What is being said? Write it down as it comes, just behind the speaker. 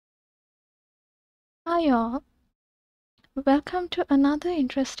Hi all, welcome to another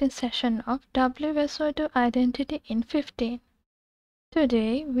interesting session of WSO2 Identity in 15.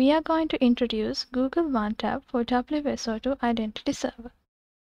 Today we are going to introduce Google OneTap for WSO2 Identity Server.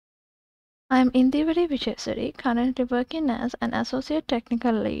 I am Indivari Vijayasuri, currently working as an Associate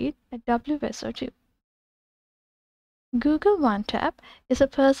Technical Lead at WSO2. Google OneTap is a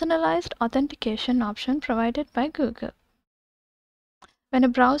personalized authentication option provided by Google. When a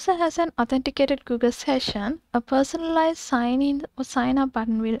browser has an authenticated Google session, a personalized sign-in or sign-up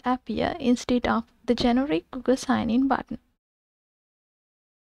button will appear instead of the generic Google sign-in button.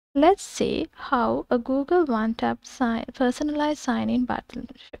 Let's see how a Google OneTap personalized sign-in button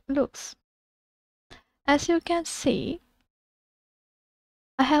looks. As you can see,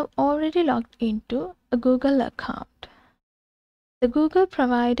 I have already logged into a Google account. The Google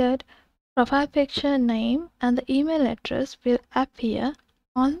provided profile picture, name, and the email address will appear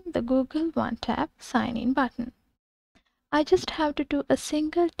on the Google OneTap sign-in button. I just have to do a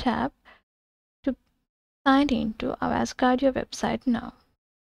single tap to sign into our Asgardia website now.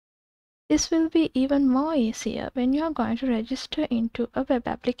 This will be even more easier when you are going to register into a web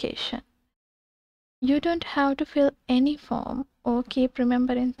application. You don't have to fill any form or keep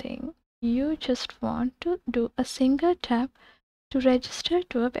remembering things. You just want to do a single tap to register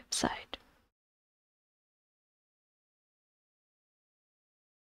to a website.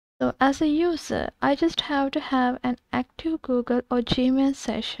 So as a user, I just have to have an active Google or Gmail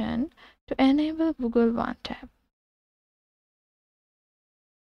session to enable Google OneTap.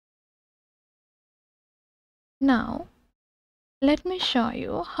 Now, let me show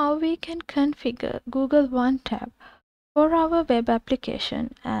you how we can configure Google OneTap for our web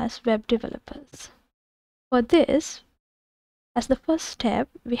application as web developers. For this, as the first step,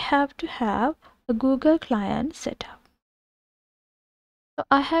 we have to have a Google client set up. So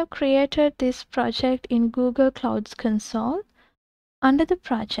I have created this project in Google Cloud Console. Under the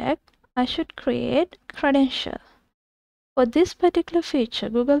project, I should create credential. For this particular feature,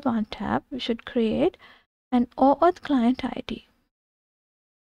 Google OneTap, we should create an OAuth client ID.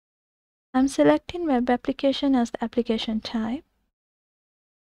 I'm selecting web application as the application type,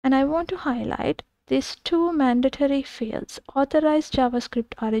 and I want to highlight these two mandatory fields, authorized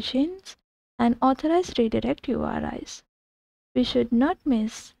JavaScript origins and authorized redirect URIs. We should not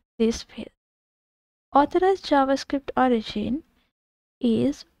miss this field. Authorized JavaScript origin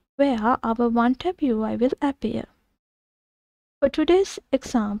is where our OneTap UI will appear. For today's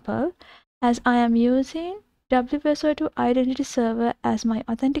example, as I am using WSO2 Identity Server as my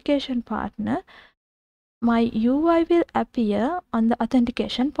authentication partner, my UI will appear on the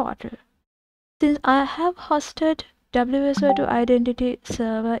authentication portal. Since I have hosted WSO2 Identity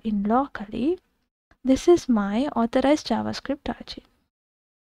Server in locally, this is my authorized JavaScript origin.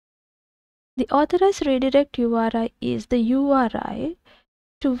 The authorized redirect URI is the URI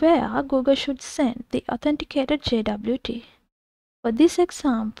to where Google should send the authenticated JWT. For this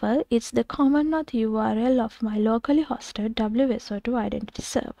example, it's the common auth URL of my locally hosted WSO2 Identity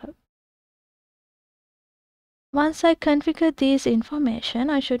Server. Once I configure this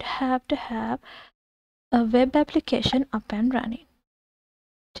information, I should have to have a web application up and running.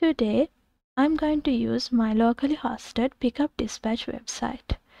 Today, I'm going to use my locally hosted Pickup Dispatch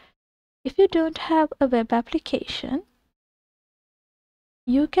website. If you don't have a web application,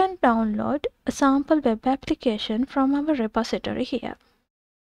 you can download a sample web application from our repository here.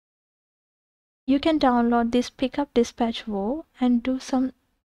 You can download this Pickup Dispatch WoW and do some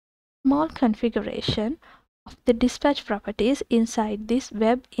small configuration of the dispatch properties inside this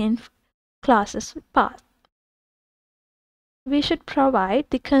webinf classes path. We should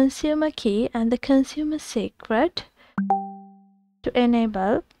provide the consumer key and the consumer secret to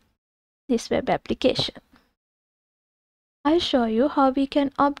enable this web application. I'll show you how we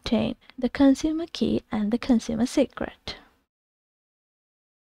can obtain the consumer key and the consumer secret.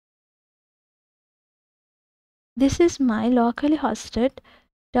 This is my locally hosted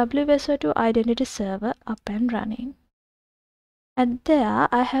WSO2 Identity Server up and running. And there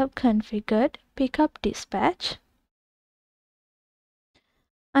I have configured Pickup Dispatch.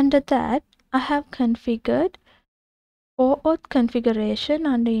 Under that, I have configured OAuth configuration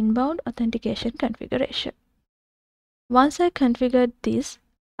under inbound authentication configuration. Once I configured this,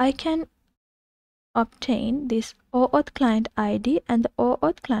 I can obtain this OAuth client ID and the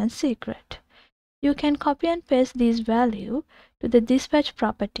OAuth client secret. You can copy and paste these values to the dispatch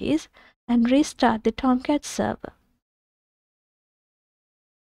properties and restart the Tomcat server.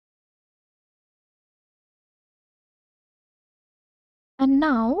 And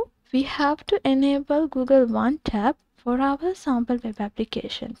now we have to enable Google OneTap for our sample web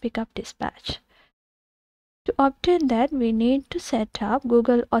application Pickup Dispatch. To obtain that, we need to set up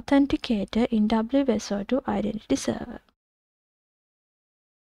Google Authenticator in WSO2 Identity Server.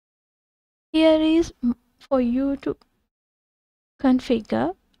 Here is for you to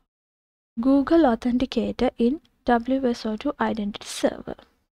configure Google Authenticator in WSO2 Identity Server.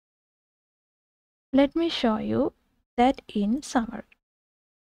 Let me show you that in summary.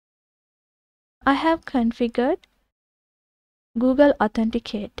 I have configured Google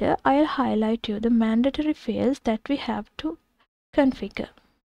Authenticator. I'll highlight you the mandatory fields that we have to configure.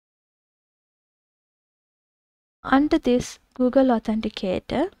 Under this Google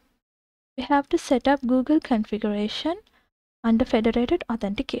Authenticator, we have to set up Google configuration under federated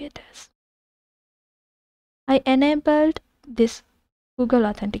authenticators. I enabled this Google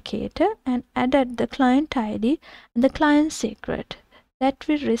Authenticator and added the client ID and the client secret that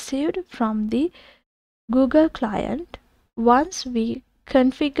we received from the Google client once we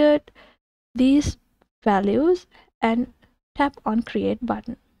configured these values and tap on create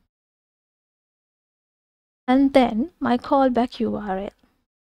button. And then my callback URL.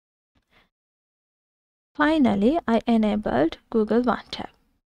 Finally, I enabled Google One Tap.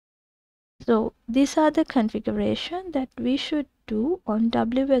 So these are the configuration that we should do on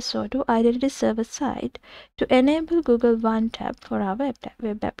WSO2 Identity Server side to enable Google One Tap for our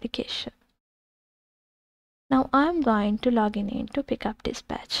web application. Now I'm going to log in into Pickup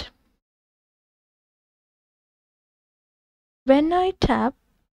Dispatch. When I tap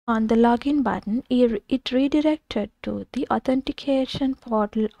on the login button, it redirected to the authentication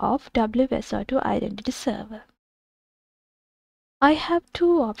portal of WSO2 Identity Server. I have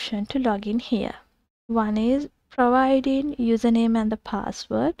two options to log in here. One is providing username and the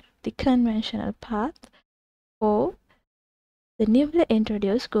password, the conventional path, or the newly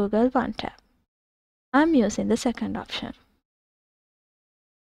introduced Google One Tap. I'm using the second option.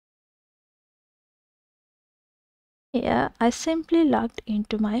 Here, I simply logged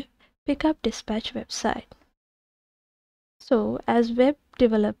into my Pickup Dispatch website. So, as web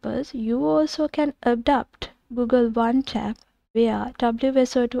developers, you also can adopt Google One Tap via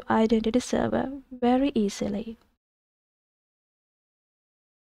WSO2 Identity Server very easily.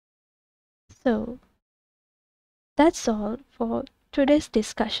 So, that's all for today's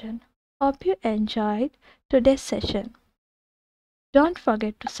discussion. Hope you enjoyed today's session. Don't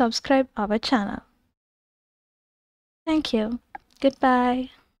forget to subscribe our channel. Thank you.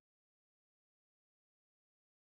 Goodbye.